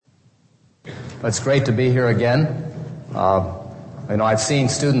It's great to be here again. I've seen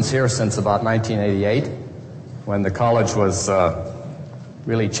students here since about 1988, when the college was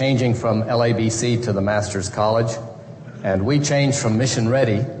really changing from LABC to the Master's College, and we changed from mission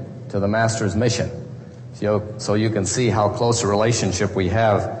ready to the Master's mission. So you can see how close a relationship we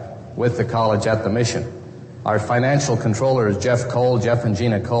have with the college at the mission. Our financial controller is Jeff and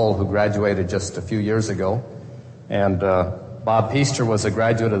Gina Cole, who graduated just a few years ago. And Bob Peaster was a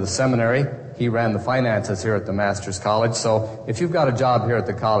graduate of the seminary. He ran the finances here at the Master's College. So if you've got a job here at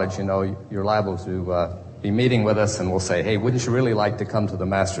the college, you're liable to be meeting with us, and we'll say, hey, wouldn't you really like to come to the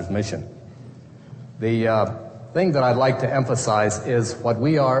Master's mission? The thing that I'd like to emphasize is what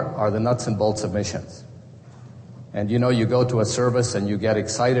we are the nuts and bolts of missions. And you go to a service and you get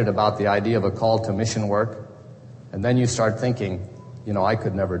excited about the idea of a call to mission work, and then you start thinking, I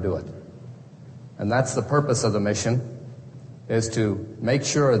could never do it. And that's the purpose of the mission, is to make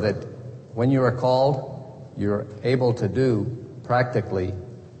sure that when you are called, you're able to do practically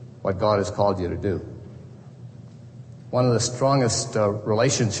what God has called you to do. One of the strongest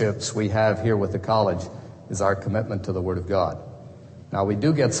relationships we have here with the college is our commitment to the Word of God. Now, we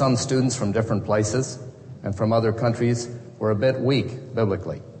do get some students from different places and from other countries who are a bit weak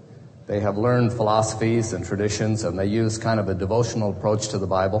biblically. They have learned philosophies and traditions, and they use kind of a devotional approach to the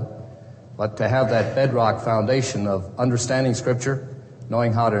Bible. But to have that bedrock foundation of understanding Scripture,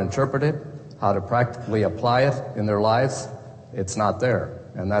 knowing how to interpret it, how to practically apply it in their lives, it's not there.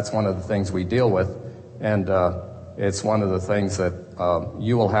 And that's one of the things we deal with. And it's one of the things that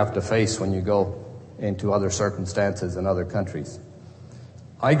you will have to face when you go into other circumstances in other countries.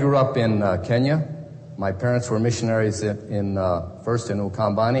 I grew up in Kenya. My parents were missionaries first in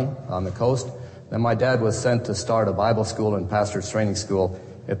Ukambani on the coast. Then my dad was sent to start a Bible school and pastor's training school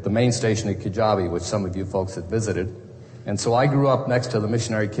at the main station at Kijabi, which some of you folks had visited. And so I grew up next to the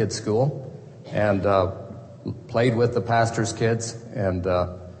missionary kids' school and played with the pastor's kids. And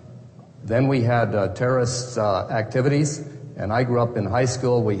then we had terrorist activities, and I grew up in high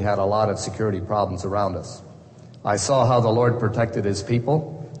school. We had a lot of security problems around us. I saw how the Lord protected His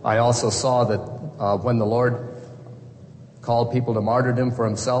people. I also saw that when the Lord called people to martyrdom for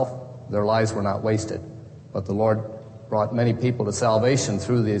Himself, their lives were not wasted. But the Lord brought many people to salvation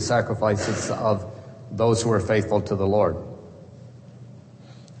through the sacrifices of those who were faithful to the Lord.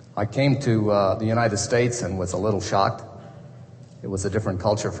 I came to the United States and was a little shocked. It was a different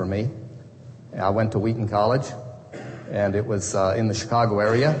culture for me. I went to Wheaton College, and it was in the Chicago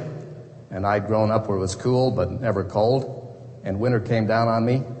area, and I'd grown up where it was cool but never cold, and winter came down on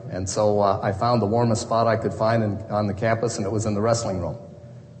me, and so I found the warmest spot I could find on the campus, and it was in the wrestling room.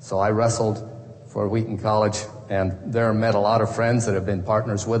 So I wrestled for Wheaton College, and there met a lot of friends that have been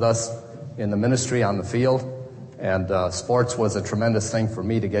partners with us in the ministry on the field, and sports was a tremendous thing for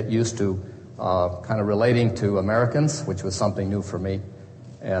me to get used to, kind of relating to Americans, which was something new for me,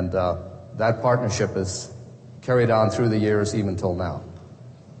 and that partnership is carried on through the years, even till now.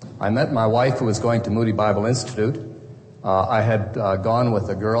 I met my wife, who was going to Moody Bible Institute. I had gone with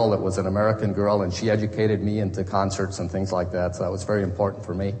a girl that was an American girl, and she educated me into concerts and things like that, so that was very important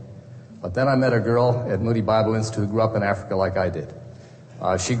for me. But then I met a girl at Moody Bible Institute who grew up in Africa like I did.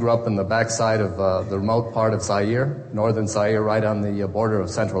 She grew up in the backside of the remote part of Zaire, northern Zaire, right on the border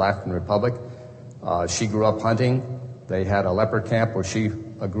of Central African Republic. She grew up hunting. They had a leopard camp where she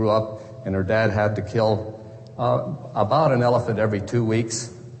grew up, and her dad had to kill about an elephant every 2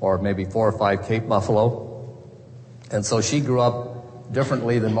 weeks, or maybe 4 or 5 Cape buffalo. And so she grew up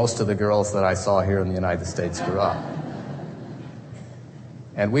differently than most of the girls that I saw here in the United States grew up.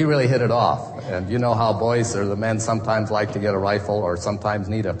 And we really hit it off. And you know how boys or the men sometimes like to get a rifle or sometimes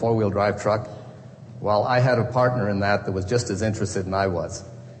need a 4-wheel drive truck? Well, I had a partner in that was just as interested as I was.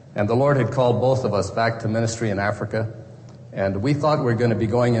 And the Lord had called both of us back to ministry in Africa. And we thought we were going to be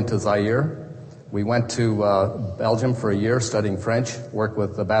going into Zaire. We went to Belgium for a year studying French, worked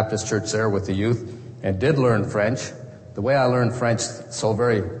with the Baptist church there with the youth, and did learn French. The way I learned French so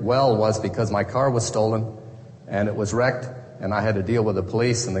very well was because my car was stolen, and it was wrecked, and I had to deal with the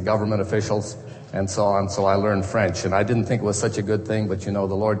police and the government officials and so on, so I learned French. And I didn't think it was such a good thing, but the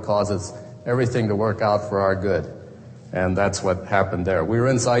Lord causes everything to work out for our good. And that's what happened there. We were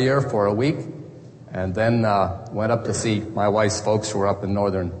in Zaire for a week, and then went up to see my wife's folks who were up in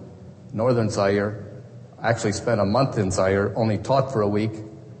northern Zaire. I actually spent a month in Zaire, only taught for a week.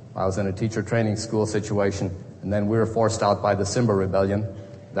 I was in a teacher training school situation, and then we were forced out by the Simba Rebellion.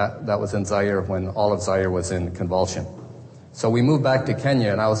 That was in Zaire when all of Zaire was in convulsion. So we moved back to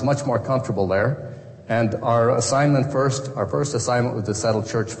Kenya, and I was much more comfortable there. And our first assignment was to settle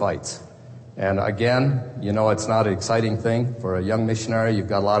church fights. And again, you know, it's not an exciting thing for a young missionary. You've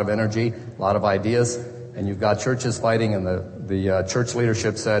got a lot of energy, a lot of ideas, and you've got churches fighting, and the church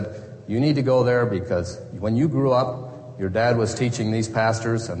leadership said, you need to go there because when you grew up, your dad was teaching these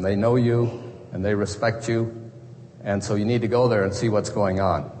pastors, and they know you, and they respect you, and so you need to go there and see what's going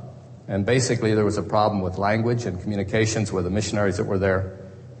on. And basically, there was a problem with language and communications with the missionaries that were there,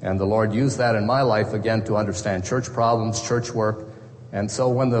 and the Lord used that in my life, again, to understand church problems, church work. And so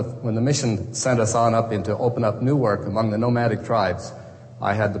when the mission sent us on up into open up new work among the nomadic tribes,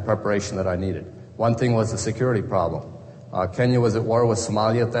 I had the preparation that I needed. One thing was the security problem. Kenya was at war with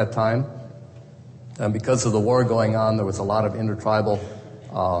Somalia at that time, and because of the war going on, there was a lot of intertribal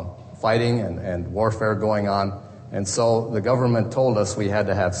fighting and warfare going on. And so the government told us we had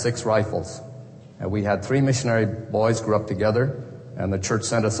to have 6 rifles. And we had 3 missionary boys grew up together, and the church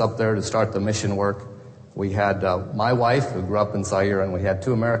sent us up there to start the mission work. We had my wife, who grew up in Zaire, and we had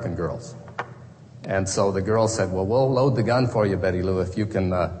 2 American girls. And so the girls said, well, we'll load the gun for you, Betty Lou, if you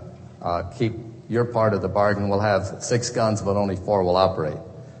can keep your part of the bargain. We'll have 6 guns, but only 4 will operate.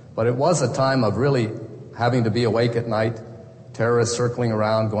 But it was a time of really having to be awake at night, terrorists circling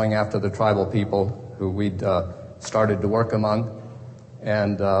around, going after the tribal people who we'd started to work among.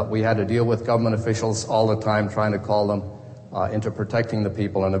 And we had to deal with government officials all the time, trying to call them into protecting the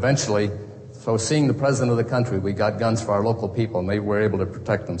people. And eventually, so seeing the president of the country, we got guns for our local people, and they were able to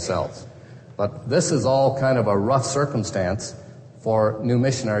protect themselves. But this is all kind of a rough circumstance for new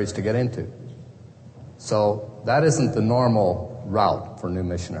missionaries to get into. So that isn't the normal route for new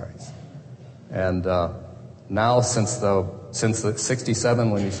missionaries. And now, since the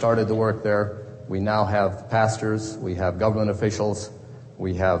 67, when we started the work there, we now have pastors, we have government officials,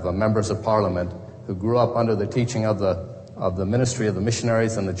 we have members of parliament who grew up under the teaching of the ministry of the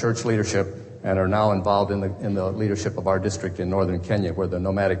missionaries and the church leadership, and are now involved in the leadership of our district in northern Kenya, where the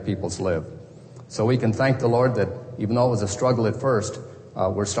nomadic peoples live. So we can thank the Lord that even though it was a struggle at first,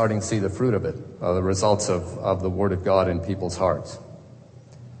 we're starting to see the fruit of it, the results of the Word of God in people's hearts.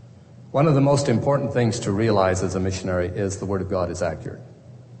 One of the most important things to realize as a missionary is the Word of God is accurate.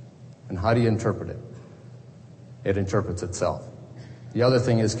 And how do you interpret it? It interprets itself. The other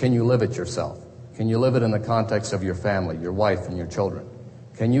thing is, can you live it yourself? Can you live it in the context of your family, your wife, and your children?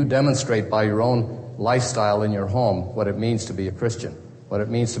 Can you demonstrate by your own lifestyle in your home what it means to be a Christian, what it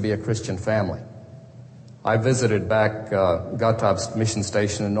means to be a Christian family? I visited back Gatab's mission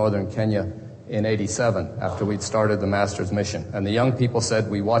station in northern Kenya in 87 after we'd started the Master's Mission. And the young people said,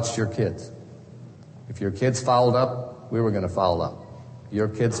 we watched your kids. If your kids fouled up, we were going to foul up. Your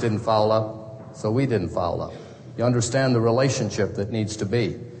kids didn't foul up, so we didn't foul up. You understand the relationship that needs to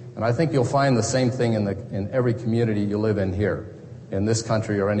be. And I think you'll find the same thing in every community you live in here, in this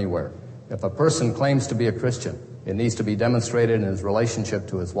country or anywhere. If a person claims to be a Christian, it needs to be demonstrated in his relationship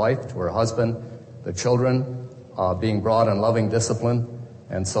to his wife, to her husband, the children, being brought in loving discipline.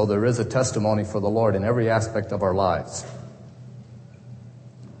 And so there is a testimony for the Lord in every aspect of our lives.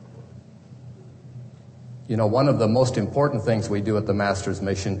 You know, one of the most important things we do at the Master's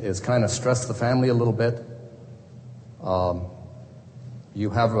Mission is kind of stress the family a little bit. You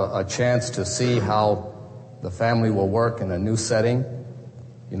have a chance to see how the family will work in a new setting.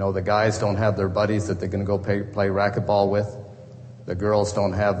 You know, the guys don't have their buddies that they're going to go play racquetball with. The girls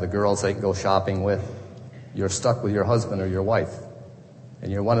don't have the girls they can go shopping with. You're stuck with your husband or your wife.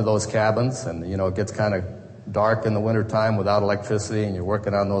 And you're one of those cabins, and, you know, it gets kind of dark in the wintertime without electricity, and you're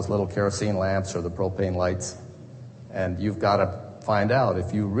working on those little kerosene lamps or the propane lights. And you've got to find out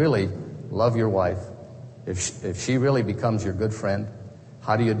if you really love your wife, if she really becomes your good friend,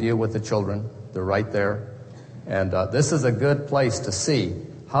 how do you deal with the children? They're right there. And this is a good place to see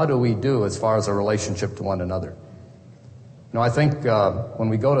how do we do as far as a relationship to one another. Now, I think when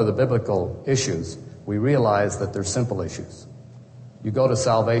we go to the biblical issues, we realize that they're simple issues. You go to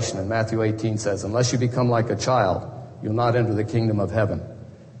salvation, and Matthew 18 says, unless you become like a child, you'll not enter the kingdom of heaven.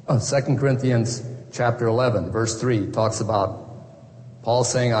 2 Corinthians chapter 11, verse 3 talks about Paul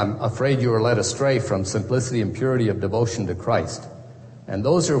saying, I'm afraid you are led astray from simplicity and purity of devotion to Christ. And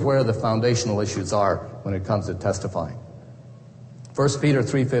those are where the foundational issues are when it comes to testifying. 1 Peter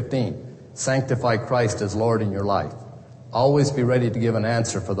 3:15, sanctify Christ as Lord in your life. Always be ready to give an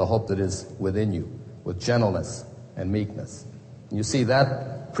answer for the hope that is within you, with gentleness and meekness. You see,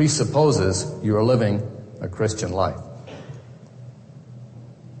 that presupposes you're living a Christian life.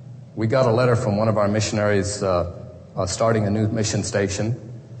 We got a letter from one of our missionaries starting a new mission station,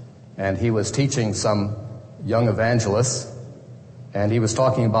 and he was teaching some young evangelists, and he was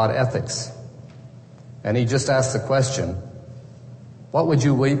talking about ethics. And he just asked the question, what would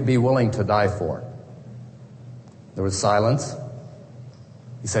you be willing to die for? There was silence.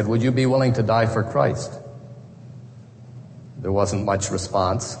 He said, would you be willing to die for Christ? There wasn't much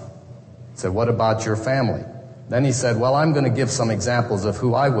response. He said, what about your family? Then he said, well, I'm going to give some examples of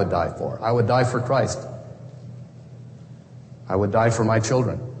who I would die for. I would die for Christ. I would die for my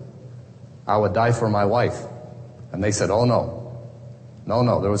children. I would die for my wife. And they said, oh, no.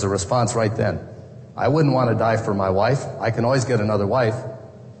 No. There was a response right then. I wouldn't want to die for my wife. I can always get another wife.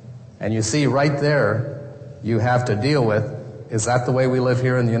 And you see, right there, you have to deal with, is that the way we live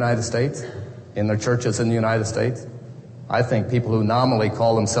here in the United States? In the churches in the United States? I think people who nominally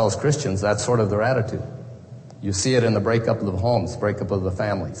call themselves Christians, that's sort of their attitude. You see it in the breakup of the homes, breakup of the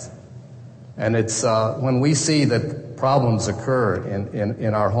families. And it's when we see that problems occur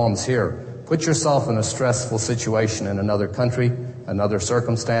in our homes here, put yourself in a stressful situation in another country, another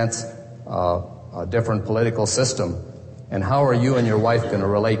circumstance, a different political system, and how are you and your wife going to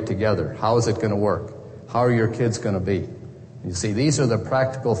relate together? How is it going to work? How are your kids going to be? You see, these are the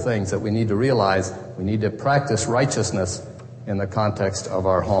practical things that we need to realize. We need to practice righteousness in the context of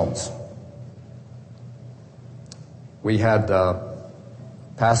our homes. We had a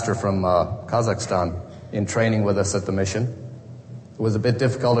pastor from Kazakhstan in training with us at the mission. It was a bit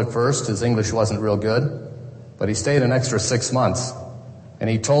difficult at first. His English wasn't real good, but he stayed an extra 6 months. And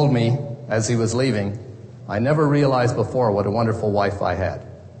he told me as he was leaving, I never realized before what a wonderful wife I had.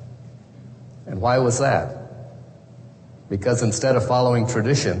 And why was that? Because instead of following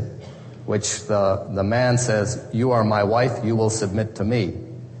tradition, which the man says, you are my wife, you will submit to me,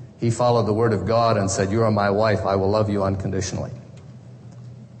 he followed the word of God and said, you are my wife, I will love you unconditionally.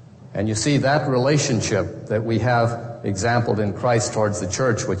 And you see that relationship that we have exampled in Christ towards the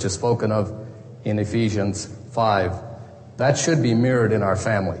church, which is spoken of in Ephesians 5, that should be mirrored in our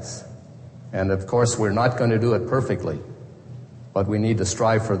families. And of course, we're not going to do it perfectly, but we need to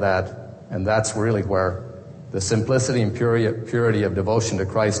strive for that. And that's really where the simplicity and purity of devotion to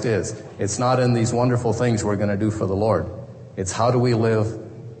Christ is. It's not in these wonderful things we're going to do for the Lord. It's how do we live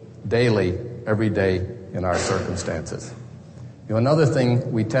daily, every day in our circumstances. You know, another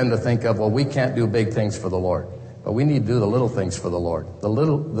thing we tend to think of, well, we can't do big things for the Lord, but we need to do the little things for the Lord. The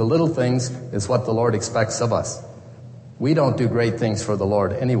little things is what the Lord expects of us. We don't do great things for the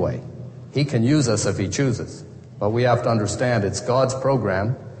Lord anyway. He can use us if He chooses, but we have to understand it's God's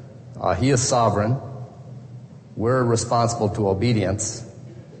program. He is sovereign. We're responsible to obedience.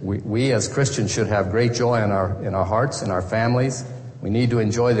 We as Christians should have great joy in our hearts, in our families. We need to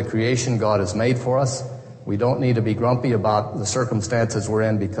enjoy the creation God has made for us. We don't need to be grumpy about the circumstances we're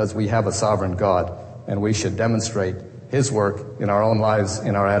in because we have a sovereign God, and we should demonstrate His work in our own lives,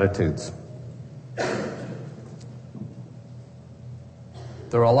 in our attitudes.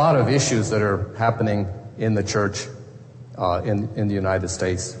 There are a lot of issues that are happening in the church in the United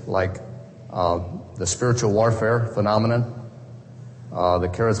States, like the spiritual warfare phenomenon, the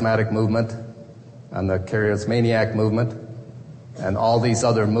charismatic movement, and the charismaniac movement, and all these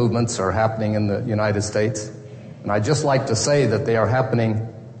other movements are happening in the United States. And I'd just like to say that they are happening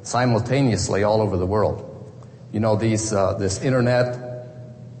simultaneously all over the world. You know, this internet,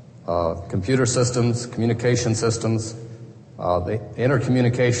 computer systems, communication systems, the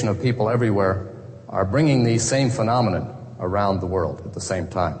intercommunication of people everywhere are bringing these same phenomena around the world at the same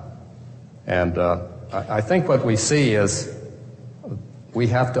time. And I think what we see is we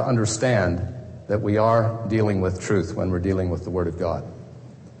have to understand that we are dealing with truth when we're dealing with the Word of God.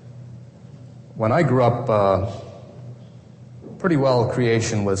 When I grew up, pretty well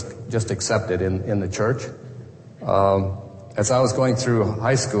creation was just accepted in the church. As I was going through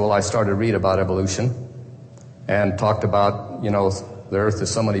high school, I started to read about evolution and talked about, the earth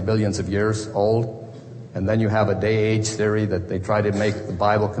is so many billions of years old. And then you have a day-age theory that they try to make the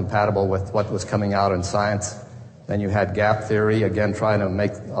Bible compatible with what was coming out in science. Then you had gap theory, again trying to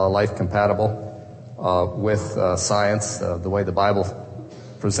make life compatible with science, the way the Bible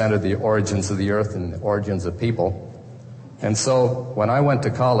presented the origins of the earth and the origins of people. And so when I went to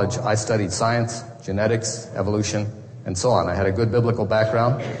college, I studied science, genetics, evolution, and so on. I had a good biblical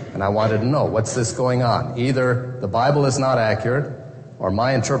background, and I wanted to know, what's this going on? Either the Bible is not accurate, or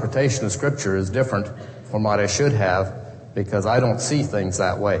my interpretation of Scripture is different from what I should have, because I don't see things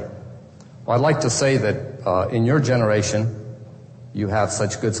that way. Well, I'd like to say that in your generation, you have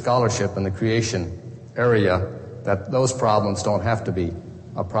such good scholarship in the creation area that those problems don't have to be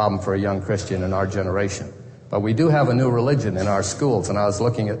a problem for a young Christian in our generation. But we do have a new religion in our schools, and I was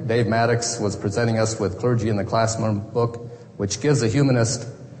looking at Dave Maddox was presenting us with Clergy in the Classroom book, which gives a humanist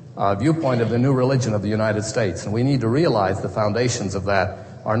viewpoint of the new religion of the United States. And we need to realize the foundations of that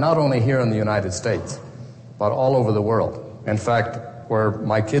are not only here in the United States, but all over the world. In fact, where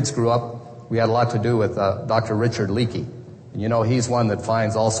my kids grew up, we had a lot to do with Dr. Richard Leakey. You know, he's one that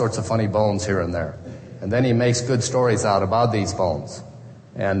finds all sorts of funny bones here and there. And then he makes good stories out about these bones.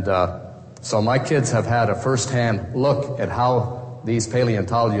 And so my kids have had a first-hand look at how these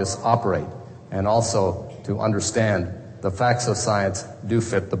paleontologists operate, and also to understand the facts of science do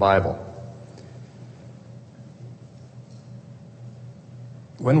fit the Bible.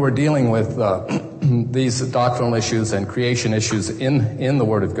 When we're dealing with these doctrinal issues and creation issues in the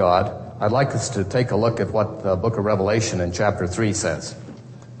Word of God, I'd like us to take a look at what the book of Revelation in chapter 3 says.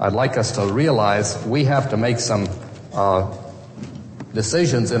 I'd like us to realize we have to make some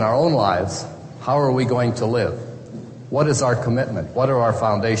decisions in our own lives. How are we going to live? What is our commitment? What are our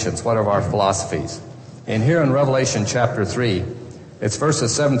foundations? What are our philosophies? And here in Revelation chapter 3, it's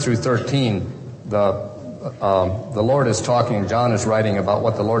verses 7 through 13, the Lord is talking, John is writing about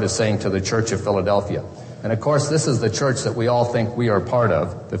what the Lord is saying to the church of Philadelphia. And of course, this is the church that we all think we are part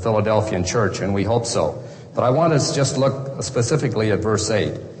of, the Philadelphian church, and we hope so. But I want us to just look specifically at verse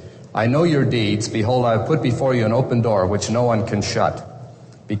 8. I know your deeds. Behold, I have put before you an open door which no one can shut.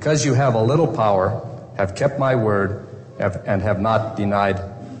 Because you have a little power, have kept my word, and have not denied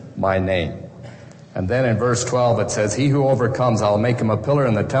my name. And then in verse 12 it says, he who overcomes, I'll make him a pillar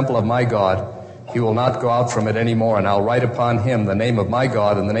in the temple of my God. He will not go out from it any more, and I'll write upon him the name of my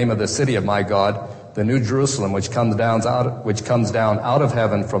God and the name of the city of my God, the new Jerusalem, which comes down out of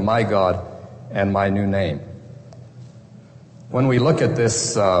heaven from my God, and my new name. When we look at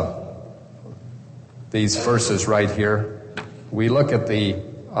this, these verses right here, we look at the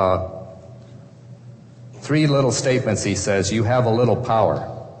three little statements he says. You have a little power.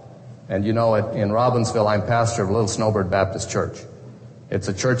 And you know, in Robbinsville, I'm pastor of Little Snowbird Baptist Church. It's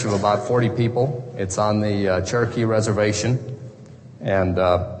a church of about 40 people. It's on the Cherokee Reservation. And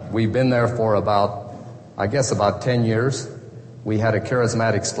we've been there for about 10 years. We had a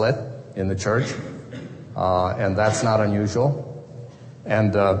charismatic split in the church, and that's not unusual.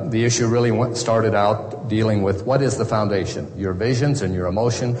 And the issue really started out dealing with what is the foundation, your visions and your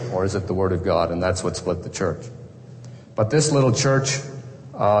emotion, or is it the Word of God? And that's what split the church. But this little church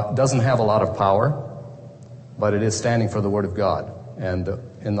doesn't have a lot of power, but it is standing for the Word of God. And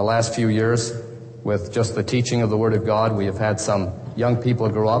in the last few years, with just the teaching of the Word of God, we have had some young people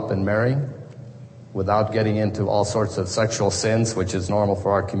grow up and marry without getting into all sorts of sexual sins, which is normal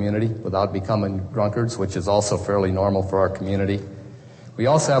for our community, without becoming drunkards, which is also fairly normal for our community. We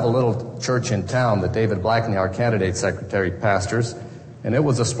also have a little church in town that David Blackney, our candidate secretary, pastors, and it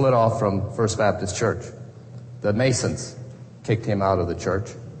was a split off from First Baptist Church. The Masons kicked him out of the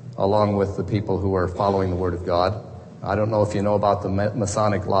church, along with the people who were following the Word of God. I don't know if you know about the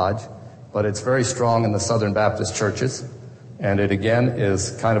Masonic Lodge, but it's very strong in the Southern Baptist churches, and it again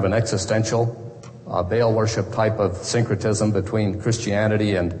is kind of an existential Baal worship type of syncretism between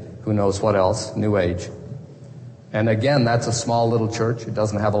Christianity and who knows what else, New Age. And again, that's a small little church. It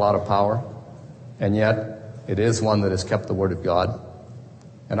doesn't have a lot of power, and yet it is one that has kept the Word of God.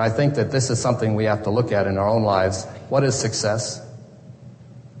 And I think that this is something we have to look at in our own lives. What is success?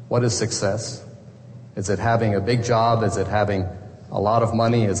 What is success? Is it having a big job? Is it having a lot of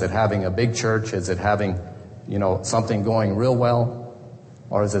money? Is it having a big church? Is it having, something going real well?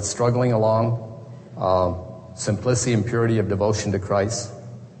 Or is it struggling along? Simplicity and purity of devotion to Christ.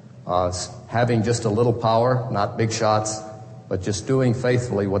 Having just a little power, not big shots, but just doing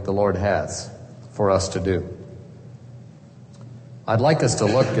faithfully what the Lord has for us to do. I'd like us to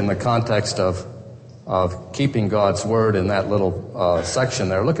look in the context of keeping God's Word in that little section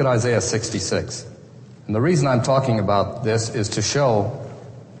there. Look at Isaiah 66. And the reason I'm talking about this is to show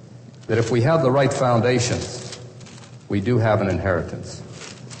that if we have the right foundations, we do have an inheritance.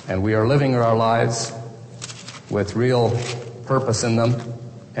 And we are living our lives with real purpose in them.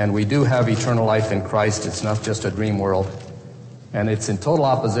 And we do have eternal life in Christ. It's not just a dream world. And it's in total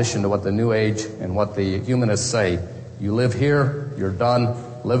opposition to what the New Age and what the humanists say. You live here, you're done.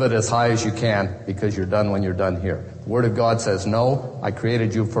 Live it as high as you can because you're done when you're done here. The Word of God says, no, I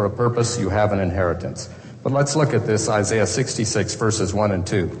created you for a purpose. You have an inheritance. But let's look at this, Isaiah 66, verses 1 and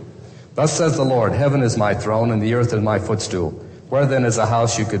 2. Thus says the Lord, heaven is my throne and the earth is my footstool. Where then is a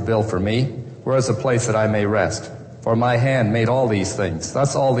house you could build for me? Where is a place that I may rest? For my hand made all these things.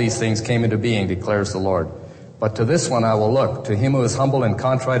 Thus all these things came into being, declares the Lord. But to this one I will look, to him who is humble and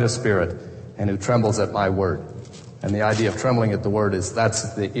contrite of spirit, and who trembles at my word. And the idea of trembling at the word is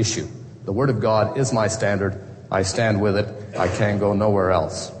that's the issue. The Word of God is my standard. I stand with it. I can go nowhere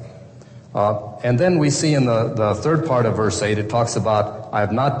else. And then we see in the third part of verse 8, it talks about,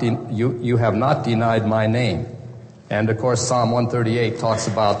 you have not denied my name. And of course, Psalm 138 talks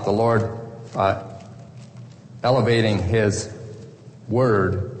about the Lord elevating His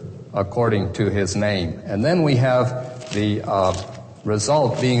Word according to His name. And then we have the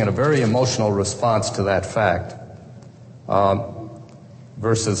result being a very emotional response to that fact.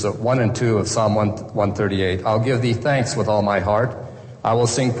 Verses 1 and 2 of Psalm 138. I'll give thee thanks with all my heart. I will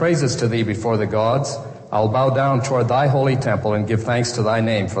sing praises to thee before the gods. I'll bow down toward thy holy temple and give thanks to thy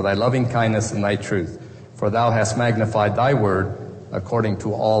name for thy loving kindness and thy truth. For thou hast magnified thy word according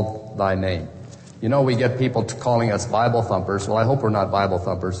to all thy name. You know, we get people calling us Bible thumpers. Well, I hope we're not Bible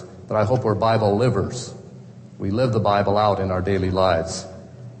thumpers, but I hope we're Bible livers. We live the Bible out in our daily lives.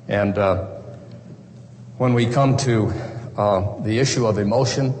 And when we come to the issue of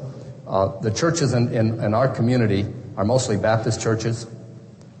emotion, the churches in our community are mostly Baptist churches,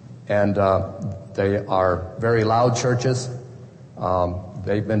 and they are very loud churches.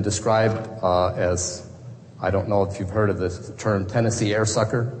 They've been described as, I don't know if you've heard of this term, Tennessee air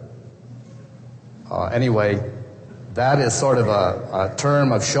sucker. Anyway, that is sort of a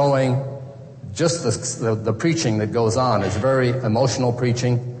term of showing just the preaching that goes on is very emotional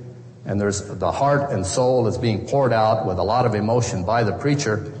preaching. And there's the heart and soul is being poured out with a lot of emotion by the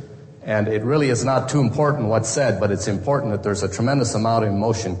preacher. And it really is not too important what's said, but it's important that there's a tremendous amount of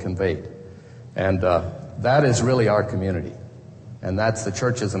emotion conveyed. And that is really our community. And that's the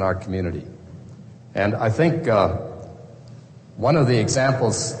churches in our community. And I think one of the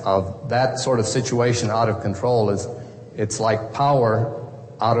examples of that sort of situation out of control is it's like power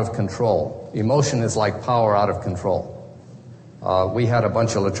out of control. Emotion is like power out of control. We had a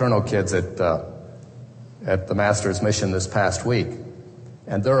bunch of Laterno kids at the Master's Mission this past week,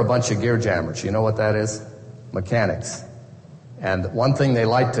 and they're a bunch of gear jammers. You know what that is? Mechanics. And one thing they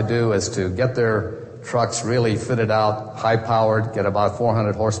like to do is to get their trucks really fitted out, high-powered, get about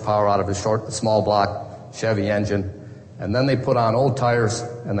 400 horsepower out of a small block Chevy engine, and then they put on old tires,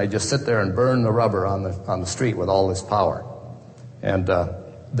 and they just sit there and burn the rubber on the street with all this power. And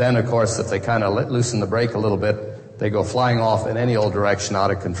then, of course, if they kind of loosen the brake a little bit, they go flying off in any old direction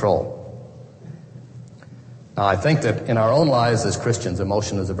out of control. Now, I think that in our own lives as Christians,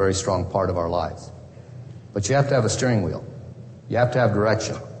 emotion is a very strong part of our lives. But you have to have a steering wheel. You have to have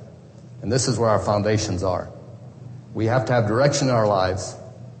direction. And this is where our foundations are. We have to have direction in our lives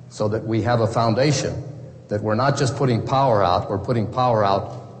so that we have a foundation that we're not just putting power out, we're putting power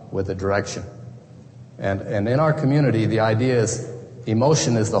out with a direction. And in our community, the idea is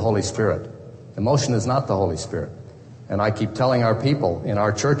emotion is the Holy Spirit. Emotion is not the Holy Spirit. And I keep telling our people in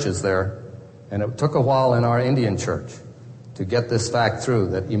our churches there, and it took a while in our Indian church to get this fact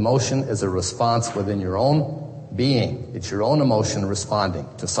through, that emotion is a response within your own being. It's your own emotion responding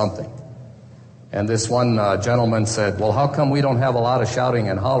to something. And this one gentleman said, well, how come we don't have a lot of shouting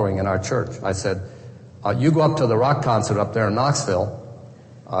and hollering in our church? I said, you go up to the rock concert up there in Knoxville,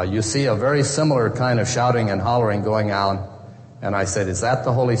 you see a very similar kind of shouting and hollering going on. And I said, is that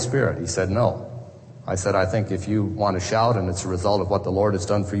the Holy Spirit? He said, no. I said, I think if you want to shout and it's a result of what the Lord has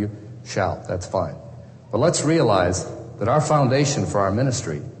done for you, shout. That's fine. But let's realize that our foundation for our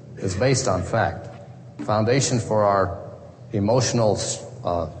ministry is based on fact. Foundation for our emotional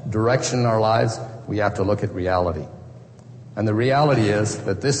direction in our lives, we have to look at reality. And the reality is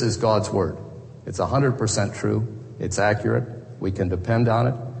that this is God's Word. It's 100% true. It's accurate. We can depend on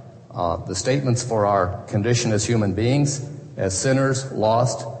it. The statements for our condition as human beings, as sinners,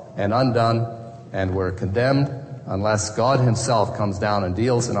 lost and undone, and we're condemned unless God Himself comes down and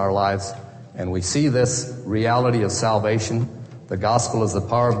deals in our lives. And we see this reality of salvation. The gospel is the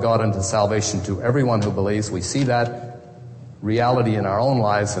power of God unto salvation to everyone who believes. We see that reality in our own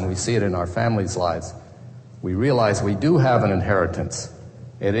lives, and we see it in our families' lives. We realize we do have an inheritance.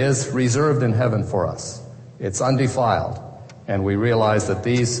 It is reserved in heaven for us. It's undefiled. And we realize that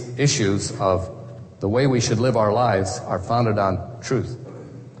these issues of the way we should live our lives are founded on truth.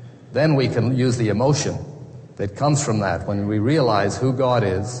 Then we can use the emotion that comes from that when we realize who God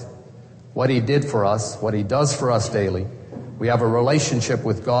is, what He did for us, what He does for us daily. We have a relationship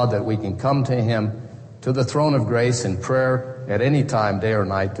with God that we can come to Him, to the throne of grace in prayer at any time, day or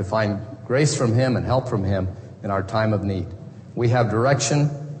night, to find grace from Him and help from Him in our time of need. We have direction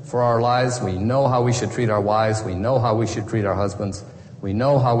for our lives. We know how we should treat our wives. We know how we should treat our husbands. We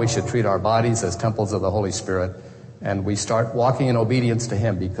know how we should treat our bodies as temples of the Holy Spirit. And we start walking in obedience to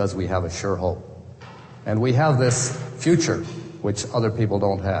Him because we have a sure hope. And we have this future, which other people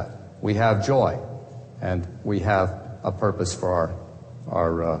don't have. We have joy, and we have a purpose for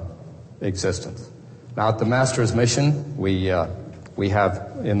our existence. Now, at the Master's Mission, we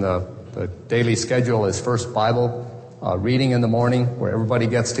have in the daily schedule is first Bible reading in the morning, where everybody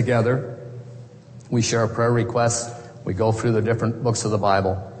gets together. We share prayer requests. We go through the different books of the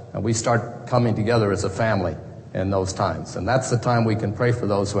Bible, and we start coming together as a family in those times. And that's the time we can pray for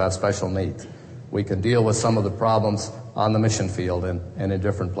those who have special needs. We can deal with some of the problems on the mission field and in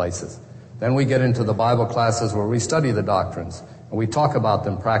different places. Then we get into the Bible classes where we study the doctrines and we talk about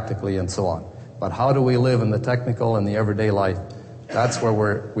them practically and so on. But how do we live in the technical and the everyday life? That's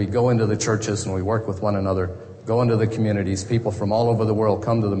where we go into the churches and we work with one another, go into the communities. People from all over the world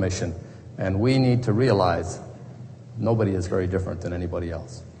come to the mission. And we need to realize nobody is very different than anybody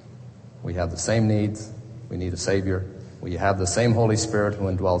else. We have the same needs. We need a Savior. We have the same Holy Spirit who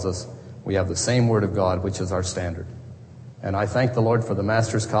indwells us. We have the same Word of God, which is our standard. And I thank the Lord for the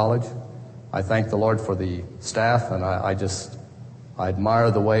Master's College. I thank the Lord for the staff, and I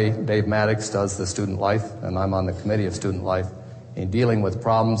admire the way Dave Maddox does the student life, and I'm on the committee of student life, in dealing with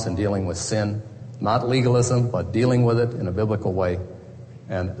problems and dealing with sin. Not legalism, but dealing with it in a biblical way.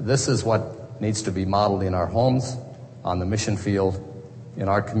 And this is what needs to be modeled in our homes, on the mission field, in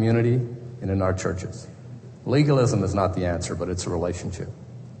our community, and in our churches. Legalism is not the answer, but it's a relationship.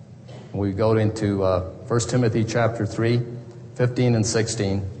 We go into 1 Timothy chapter 3, 15 and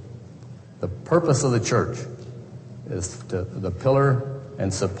 16. The purpose of the church is the pillar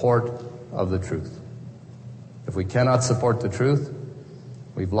and support of the truth. If we cannot support the truth,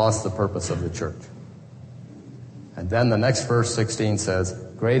 we've lost the purpose of the church. And then the next verse, 16, says,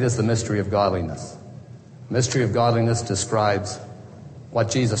 great is the mystery of godliness. Mystery of godliness describes what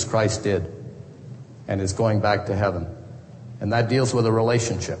Jesus Christ did and is going back to heaven. And that deals with a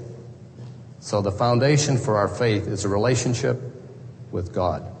relationship. So the foundation for our faith is a relationship with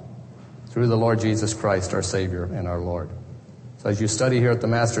God through the Lord Jesus Christ, our Savior and our Lord. So as you study here at the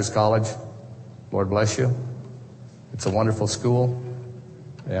Master's College, Lord bless you. It's a wonderful school,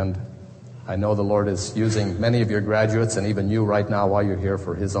 and I know the Lord is using many of your graduates and even you right now while you're here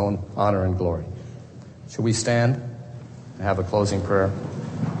for His own honor and glory. Should we stand and have a closing prayer?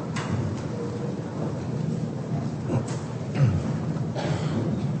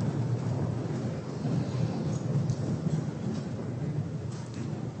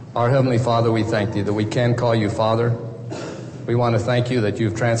 Our Heavenly Father, we thank Thee that we can call You Father. We want to thank You that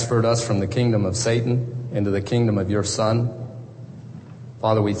You've transferred us from the kingdom of Satan into the kingdom of Your Son.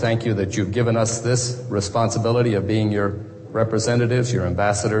 Father, we thank You that You've given us this responsibility of being Your representatives, Your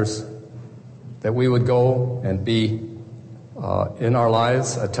ambassadors, that we would go and be in our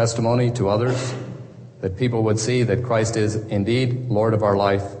lives a testimony to others, that people would see that Christ is indeed Lord of our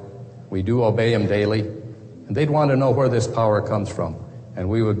life. We do obey Him daily, and they'd want to know where this power comes from, and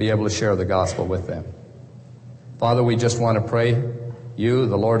we would be able to share the gospel with them. Father, we just want to pray, You,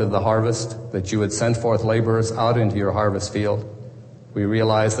 the Lord of the harvest, that You would send forth laborers out into Your harvest field. We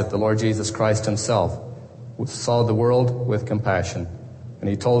realize that the Lord Jesus Christ Himself saw the world with compassion, and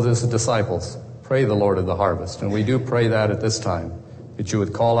He told His disciples, pray the Lord of the harvest. And we do pray that at this time, that You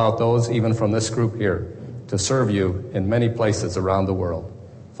would call out those, even from this group here, to serve You in many places around the world.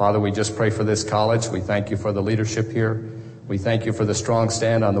 Father, we just pray for this college. We thank You for the leadership here. We thank You for the strong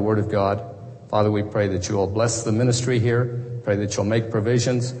stand on the Word of God. Father, we pray that You will bless the ministry here. Pray that You'll make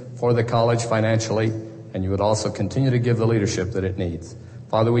provisions for the college financially, and You would also continue to give the leadership that it needs.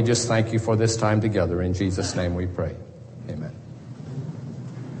 Father, we just thank You for this time together. In Jesus' name we pray.